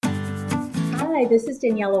Hi, this is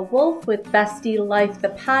Daniela Wolf with Bestie Life, the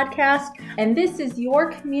podcast, and this is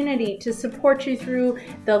your community to support you through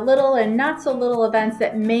the little and not so little events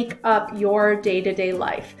that make up your day-to-day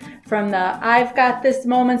life. From the I've got this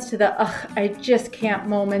moments to the I just can't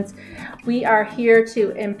moments. We are here to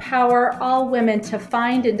empower all women to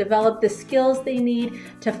find and develop the skills they need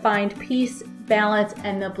to find peace, balance,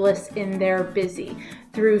 and the bliss in their busy.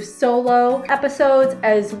 Through solo episodes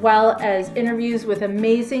as well as interviews with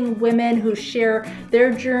amazing women who share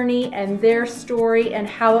their journey and their story and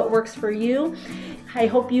how it works for you. I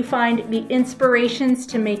hope you find the inspirations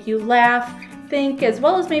to make you laugh, think, as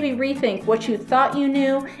well as maybe rethink what you thought you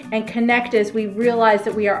knew, and connect as we realize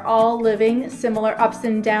that we are all living similar ups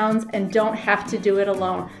and downs and don't have to do it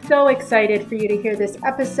alone. So excited for you to hear this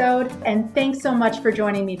episode, and thanks so much for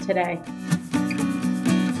joining me today.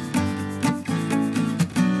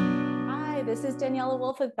 This is Daniela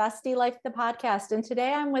Wolf with Bestie Life, the podcast. And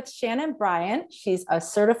today I'm with Shannon Bryant. She's a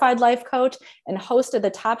certified life coach and host of the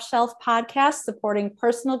Top Shelf podcast, supporting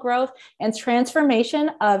personal growth and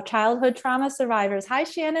transformation of childhood trauma survivors. Hi,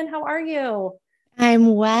 Shannon. How are you?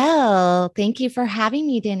 I'm well. Thank you for having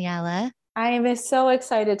me, Daniela. I am so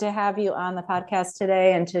excited to have you on the podcast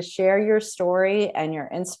today and to share your story and your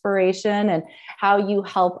inspiration and how you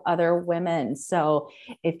help other women. So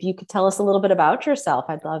if you could tell us a little bit about yourself,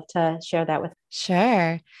 I'd love to share that with you.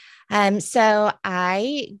 Sure. So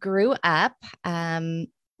I grew up my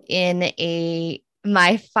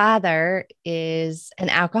father is an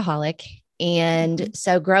alcoholic. And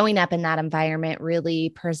so growing up in that environment really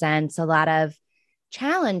presents a lot of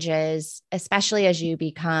challenges, especially as you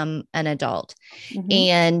become an adult.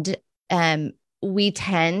 And we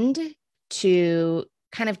tend to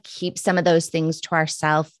kind of keep some of those things to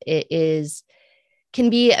ourselves. Can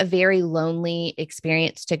be a very lonely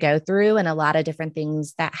experience to go through, and a lot of different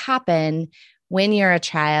things that happen when you're a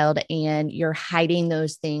child and you're hiding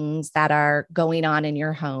those things that are going on in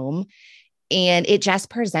your home. And it just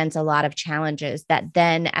presents a lot of challenges that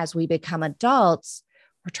then as we become adults,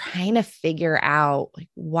 we're trying to figure out, like,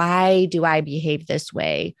 why do I behave this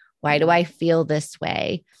way? Why do I feel this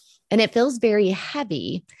way? And it feels very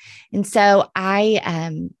heavy. And so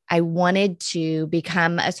I wanted to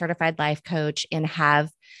become a certified life coach and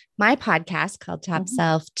have my podcast called Top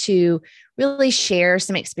Self to really share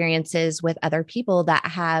some experiences with other people that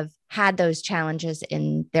have had those challenges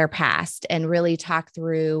in their past and really talk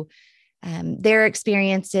through their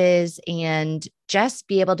experiences and just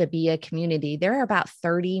be able to be a community. There are about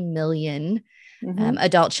 30 million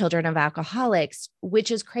adult children of alcoholics,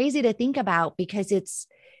 which is crazy to think about because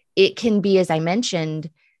it can be, as I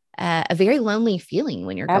mentioned, a very lonely feeling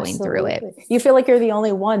when you're going through it. You feel like you're the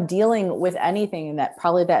only one dealing with anything, and that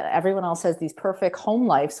everyone else has these perfect home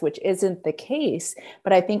lives, which isn't the case.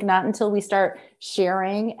 But I think not until we start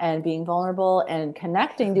sharing and being vulnerable and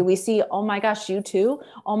connecting do we see, oh my gosh, you too?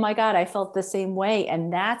 Oh my God, I felt the same way.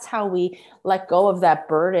 And that's how we let go of that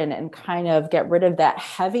burden and kind of get rid of that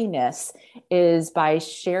heaviness, is by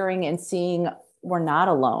sharing and seeing we're not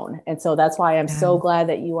alone. And so that's why I'm so glad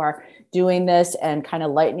that you are doing this and kind of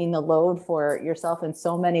lightening the load for yourself and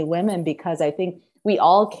so many women, because I think we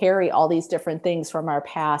all carry all these different things from our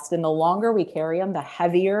past. And the longer we carry them, the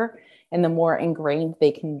heavier and the more ingrained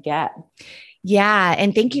they can get. Yeah.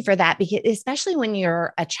 And thank you for that, because especially when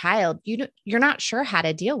you're a child, you're not sure how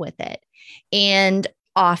to deal with it. And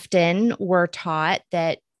often we're taught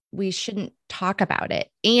that we shouldn't talk about it.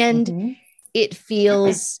 And it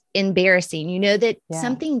feels embarrassing. You know that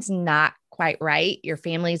something's not quite right. Your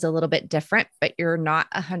family's a little bit different, but you're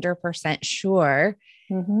not 100% sure,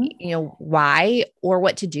 why or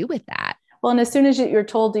what to do with that. Well, and as soon as you're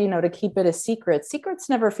told, to keep it a secret, secrets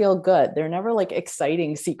never feel good. They're never like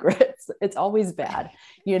exciting secrets. It's always bad,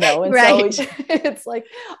 and right. So it's like,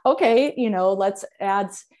 okay, let's add,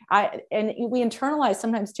 and we internalize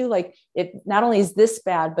sometimes too, like it not only is this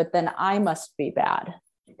bad, but then I must be bad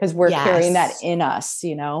because we're carrying that in us,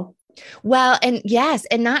 Well, and yes,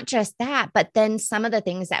 and not just that, but then some of the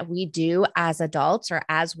things that we do as adults or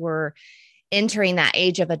as we're entering that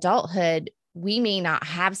age of adulthood, we may not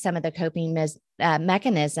have some of the coping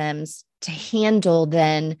mechanisms to handle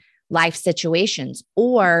then life situations,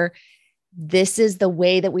 or this is the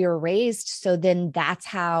way that we were raised. So then that's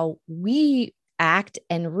how we act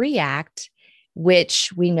and react,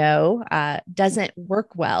 which we know doesn't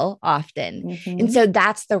work well often. And so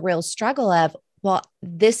that's the real struggle of, well,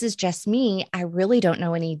 this is just me. I really don't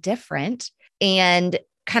know any different. And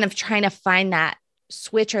kind of trying to find that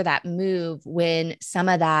switch or that move when some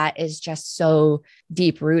of that is just so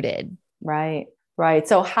deep rooted. Right. Right.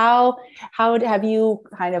 So how have you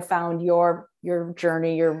kind of found your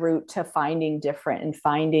journey, your route to finding different and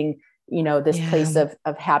finding this Yeah. place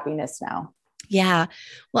of happiness now. Yeah.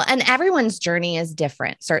 Well, and everyone's journey is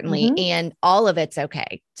different, certainly, Mm-hmm. and all of it's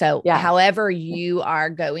okay. So, Yeah. however you are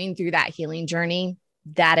going through that healing journey,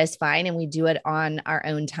 that is fine. And we do it on our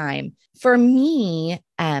own time. For me,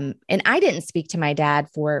 and I didn't speak to my dad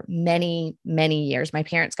for many, many years. My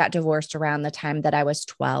parents got divorced around the time that I was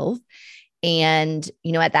 12. And,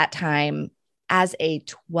 at that time, as a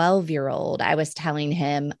 12-year-old, I was telling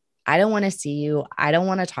him, I don't want to see you. I don't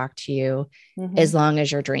want to talk to you as long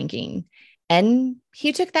as you're drinking. And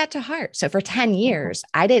he took that to heart. So for 10 years,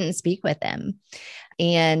 I didn't speak with him.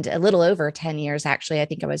 And a little over 10 years, actually, I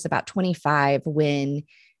think I was about 25 when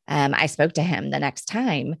I spoke to him the next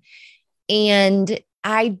time. And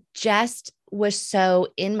I just was so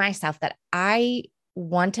in myself that I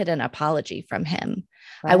wanted an apology from him.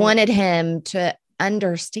 Right. I wanted him to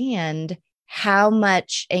understand how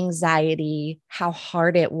much anxiety, how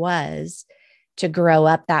hard it was to grow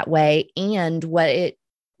up that way, and what it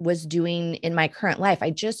was doing in my current life. I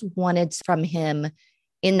just wanted from him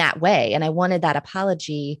in that way. And I wanted that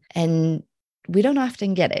apology, and we don't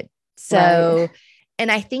often get it. So, Right.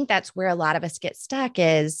 And I think that's where a lot of us get stuck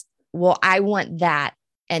is, well, I want that,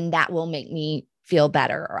 and that will make me feel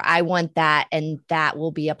better, or I want that, and that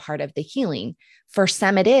will be a part of the healing. For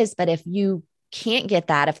some it is, but if you can't get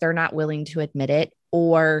that, if they're not willing to admit it,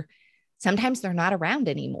 or sometimes they're not around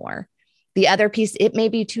anymore. The other piece, it may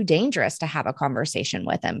be too dangerous to have a conversation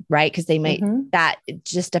with them, right? Because they might, that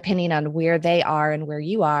just depending on where they are and where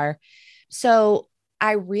you are. So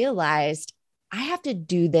I realized I have to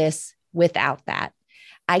do this without that.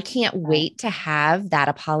 I can't wait to have that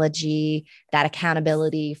apology, that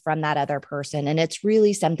accountability from that other person. And it's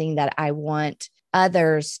really something that I want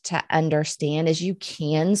others to understand, is you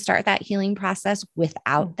can start that healing process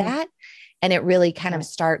without that. And it really kind of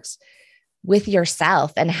starts with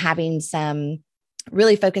yourself and having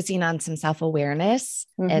really focusing on some self-awareness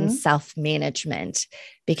and self-management,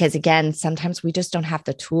 because again, sometimes we just don't have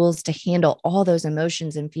the tools to handle all those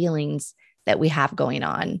emotions and feelings that we have going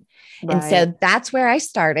on. Right. And so that's where I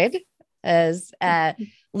started, as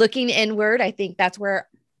looking inward. I think that's where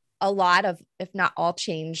a lot of, if not all,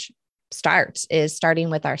 change starts, is starting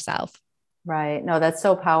with ourselves. Right. No, that's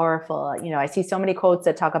so powerful. I see so many quotes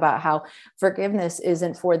that talk about how forgiveness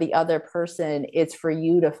isn't for the other person, it's for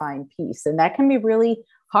you to find peace. And that can be really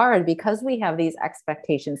hard because we have these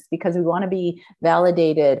expectations, because we want to be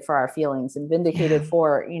validated for our feelings and vindicated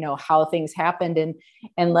for, how things happened,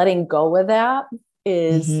 and letting go of that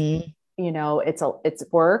is, it's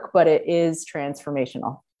work, but it is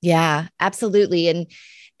transformational. Yeah, absolutely.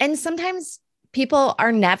 And sometimes people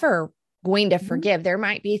are never going to forgive. There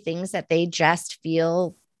might be things that they just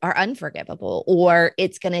feel are unforgivable, or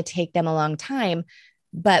it's going to take them a long time.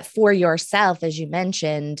 But for yourself, as you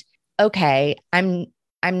mentioned, okay, I'm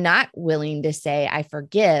not willing to say I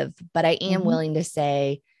forgive, but I am willing to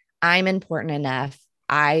say I'm important enough.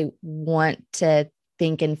 I want to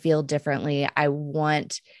think and feel differently. I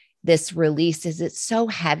want this release. Is it so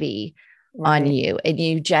heavy on you? And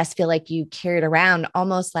you just feel like you carry it around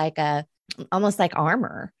almost like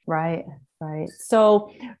armor. Right. Right.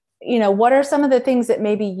 So, what are some of the things that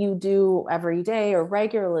maybe you do every day or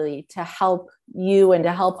regularly to help you and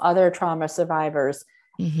to help other trauma survivors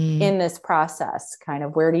in this process? Kind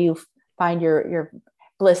of, where do you find your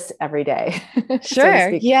bliss every day? Sure.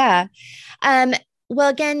 Yeah. Well,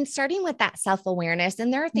 again, starting with that self-awareness,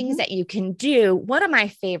 and there are things that you can do. One of my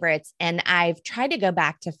favorites, and I've tried to go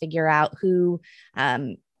back to figure out who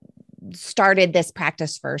started this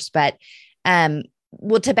practice first, but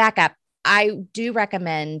to back up, I do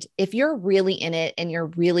recommend, if you're really in it and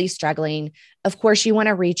you're really struggling, of course, you want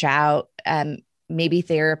to reach out, maybe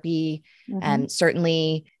therapy.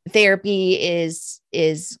 Certainly therapy is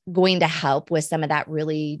going to help with some of that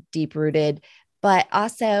really deep rooted, but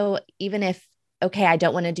also, even if, okay, I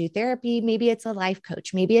don't want to do therapy, maybe it's a life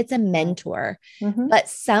coach, maybe it's a mentor, but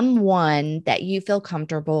someone that you feel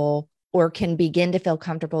comfortable or can begin to feel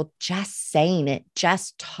comfortable just saying it,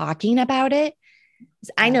 just talking about it.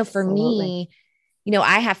 I know for me,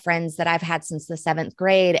 I have friends that I've had since the 7th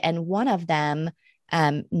grade, and one of them,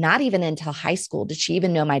 not even until high school did she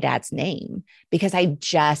even know my dad's name, because I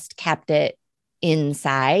just kept it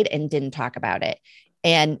inside and didn't talk about it.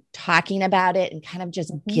 And talking about it and kind of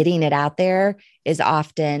just getting it out there is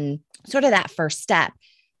often sort of that first step.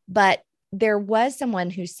 But there was someone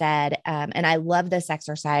who said, and I love this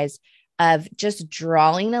exercise of just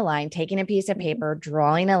drawing a line, taking a piece of paper,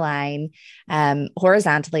 drawing a line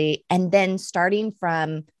horizontally, and then starting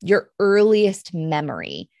from your earliest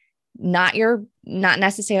memory, not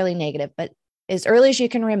necessarily negative, but as early as you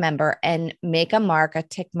can remember, and make a mark, a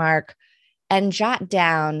tick mark, and jot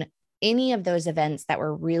down any of those events that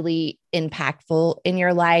were really impactful in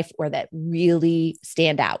your life or that really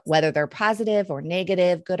stand out, whether they're positive or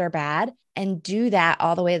negative, good or bad, and do that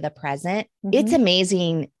all the way to the present. It's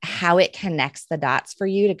amazing how it connects the dots for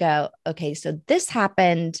you to go, okay, so this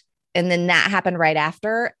happened and then that happened right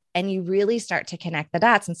after. And you really start to connect the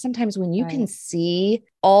dots. And sometimes when you can see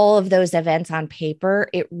all of those events on paper,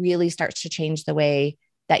 it really starts to change the way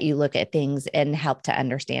that you look at things and help to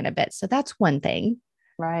understand a bit. So that's one thing.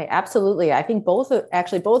 Right. Absolutely. I think both of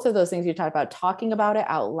those things you talked about, talking about it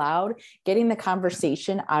out loud, getting the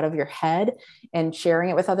conversation out of your head and sharing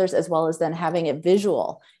it with others, as well as then having it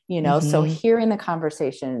visual, so hearing the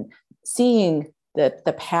conversation, seeing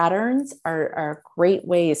the patterns are great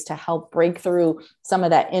ways to help break through some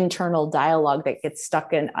of that internal dialogue that gets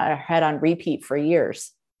stuck in our head on repeat for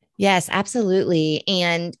years. Yes, absolutely.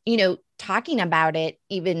 And, talking about it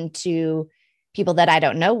even to people that I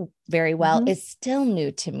don't know very well is still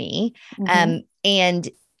new to me. And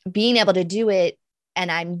being able to do it,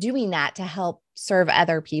 and I'm doing that to help serve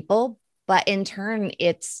other people, but in turn,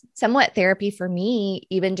 it's somewhat therapy for me,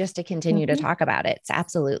 even just to continue to talk about it. So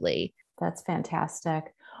absolutely. That's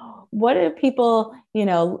fantastic. What do people,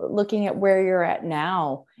 looking at where you're at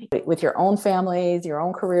now with your own families, your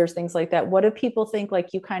own careers, things like that, what do people think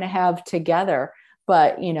like you kind of have together,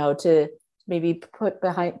 but, to maybe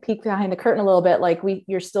peek behind the curtain a little bit, like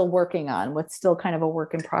you're still working on what's still kind of a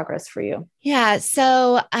work in progress for you? Yeah.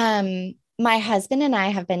 So, my husband and I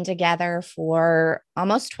have been together for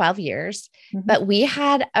almost 12 years, but we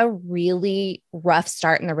had a really rough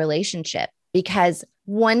start in the relationship because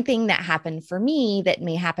one thing that happened for me that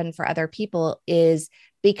may happen for other people is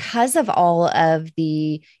because of all of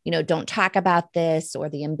the, don't talk about this or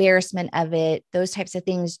the embarrassment of it, those types of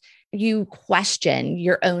things, you question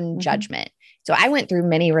your own judgment. So I went through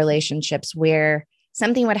many relationships where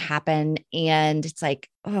something would happen and it's like,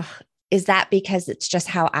 oh, is that because it's just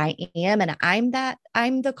how I am and I'm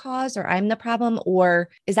the cause or I'm the problem, or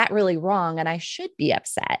is that really wrong and I should be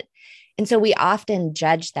upset? And so we often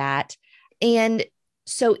judge that. And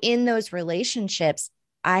so in those relationships,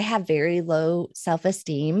 I have very low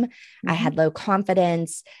self-esteem. I had low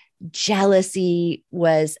confidence. Jealousy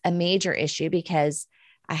was a major issue because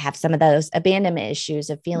I have some of those abandonment issues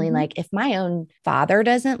of feeling like if my own father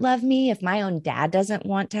doesn't love me, if my own dad doesn't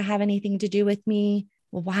want to have anything to do with me,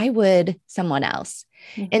 well, why would someone else?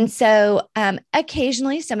 And so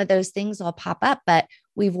occasionally some of those things will pop up, but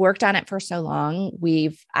we've worked on it for so long.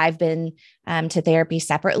 I've been to therapy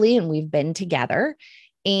separately and we've been together.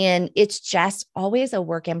 And it's just always a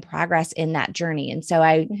work in progress in that journey. And so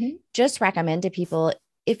I just recommend to people,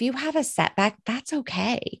 if you have a setback, that's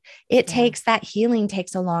okay. It takes that healing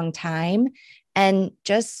takes a long time, and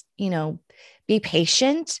just, be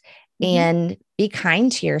patient and be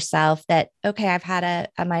kind to yourself that, okay, I've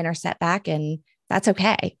had a minor setback and that's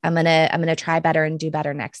okay. I'm going to try better and do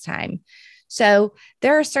better next time. So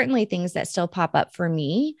there are certainly things that still pop up for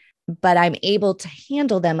me, but I'm able to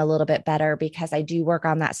handle them a little bit better because I do work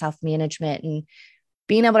on that self-management and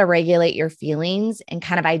being able to regulate your feelings and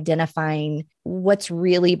kind of identifying what's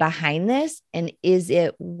really behind this. And is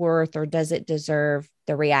it worth, or does it deserve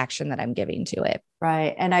the reaction that I'm giving to it?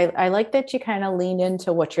 Right. And I like that you kind of lean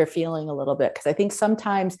into what you're feeling a little bit, because I think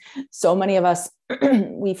sometimes so many of us,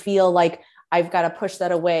 we feel like I've got to push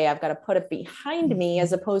that away. I've got to put it behind me,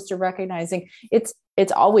 as opposed to recognizing it's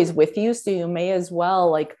always with you. So you may as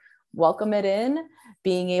well like welcome it in,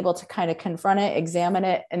 being able to kind of confront it, examine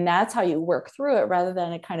it. And that's how you work through it, rather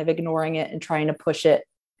than kind of ignoring it and trying to push it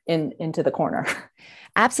into the corner.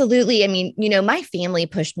 Absolutely. I mean, my family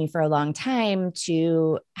pushed me for a long time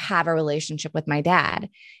to have a relationship with my dad.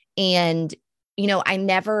 And,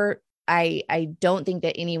 I don't think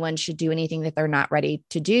that anyone should do anything that they're not ready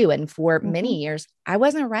to do. And for many years, I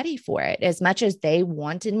wasn't ready for it. As much as they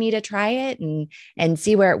wanted me to try it and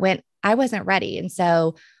see where it went, I wasn't ready. And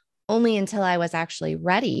so only until I was actually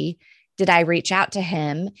ready did I reach out to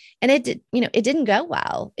him. And it didn't go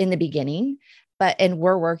well in the beginning, and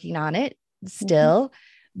we're working on it still.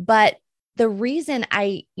 But the reason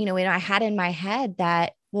I had in my head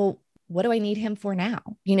that, well, what do I need him for now?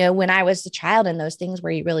 When I was a child and those things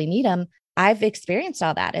where you really need him, I've experienced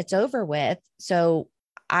all that. It's over with. So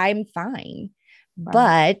I'm fine. Right.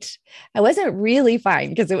 But I wasn't really fine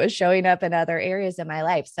because it was showing up in other areas of my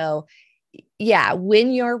life. So yeah,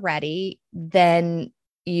 when you're ready, then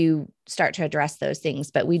you start to address those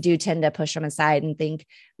things. But we do tend to push them aside and think,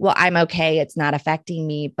 well, I'm okay. It's not affecting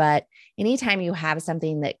me. But anytime you have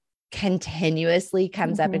something that continuously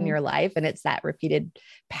comes up in your life and it's that repeated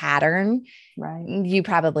pattern, right, you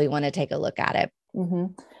probably want to take a look at it.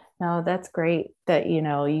 No, that's great that,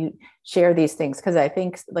 you share these things. Cause I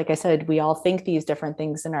think, like I said, we all think these different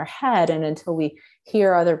things in our head. And until we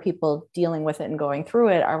hear other people dealing with it and going through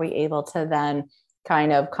it, are we able to then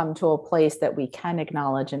kind of come to a place that we can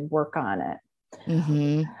acknowledge and work on it?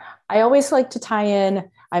 Mm-hmm. I always like to tie in,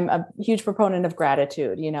 I'm a huge proponent of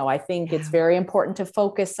gratitude. I think it's very important to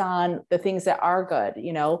focus on the things that are good,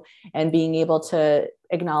 and being able to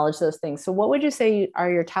acknowledge those things. So what would you say are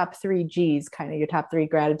your top 3 G's, kind of your top 3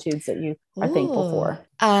 gratitudes that you are thankful for?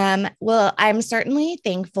 Well, I'm certainly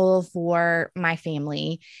thankful for my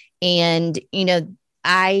family. And,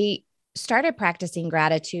 I started practicing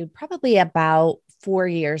gratitude probably about 4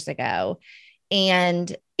 years ago.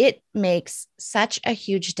 And it makes such a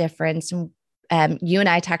huge difference. You and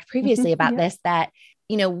I talked previously about this, that,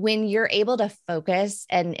 when you're able to focus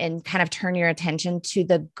and kind of turn your attention to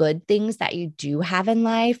the good things that you do have in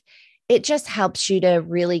life, it just helps you to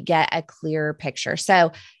really get a clearer picture.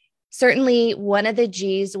 So certainly one of the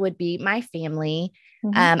G's would be my family.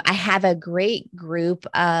 I have a great group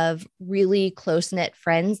of really close-knit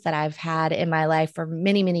friends that I've had in my life for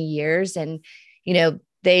many, many years. And,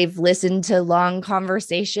 they've listened to long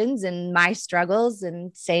conversations and my struggles,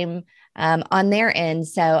 and same on their end.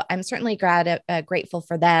 So I'm certainly grateful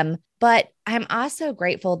for them. But I'm also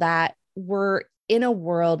grateful that we're in a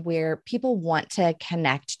world where people want to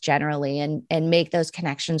connect generally and make those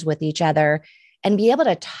connections with each other and be able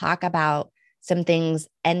to talk about some things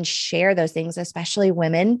and share those things, especially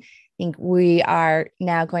women. I think we are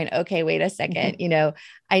now going, okay, wait a second,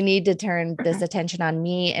 I need to turn this attention on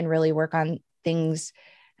me and really work on things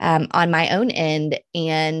on my own end.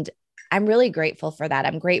 And I'm really grateful for that.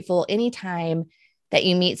 I'm grateful anytime that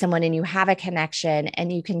you meet someone and you have a connection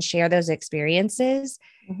and you can share those experiences.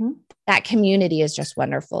 That community is just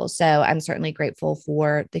wonderful. So I'm certainly grateful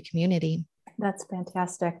for the community. That's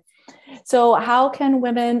fantastic. So how can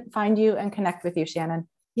women find you and connect with you, Shannon?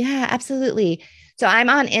 Yeah, absolutely. So I'm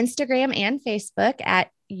on Instagram and Facebook at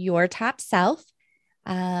Your Top Self.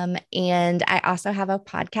 And I also have a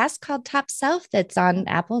podcast called Top Self that's on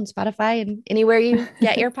Apple and Spotify and anywhere you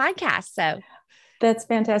get your podcasts. So that's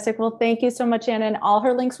fantastic. Well, thank you so much, Shannon. All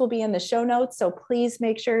her links will be in the show notes. So please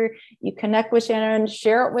make sure you connect with Shannon,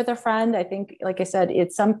 share it with a friend. I think, like I said,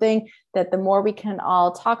 it's something that the more we can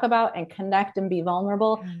all talk about and connect and be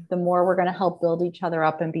vulnerable, the more we're going to help build each other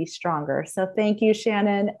up and be stronger. So thank you,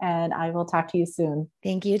 Shannon, and I will talk to you soon.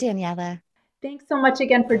 Thank you, Daniela. Thanks so much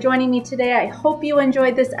again for joining me today. I hope you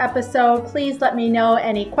enjoyed this episode. Please let me know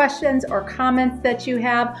any questions or comments that you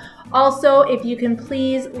have. Also, if you can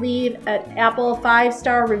please leave an Apple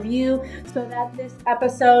 5-star review so that this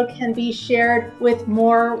episode can be shared with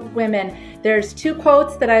more women. There's 2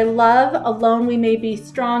 quotes that I love. Alone we may be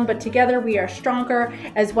strong, but together we are stronger,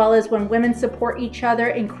 as well as when women support each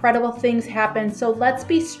other, incredible things happen. So let's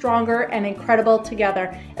be stronger and incredible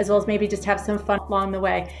together, as well as maybe just have some fun along the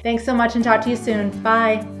way. Thanks so much and talk to you soon.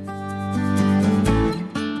 Bye.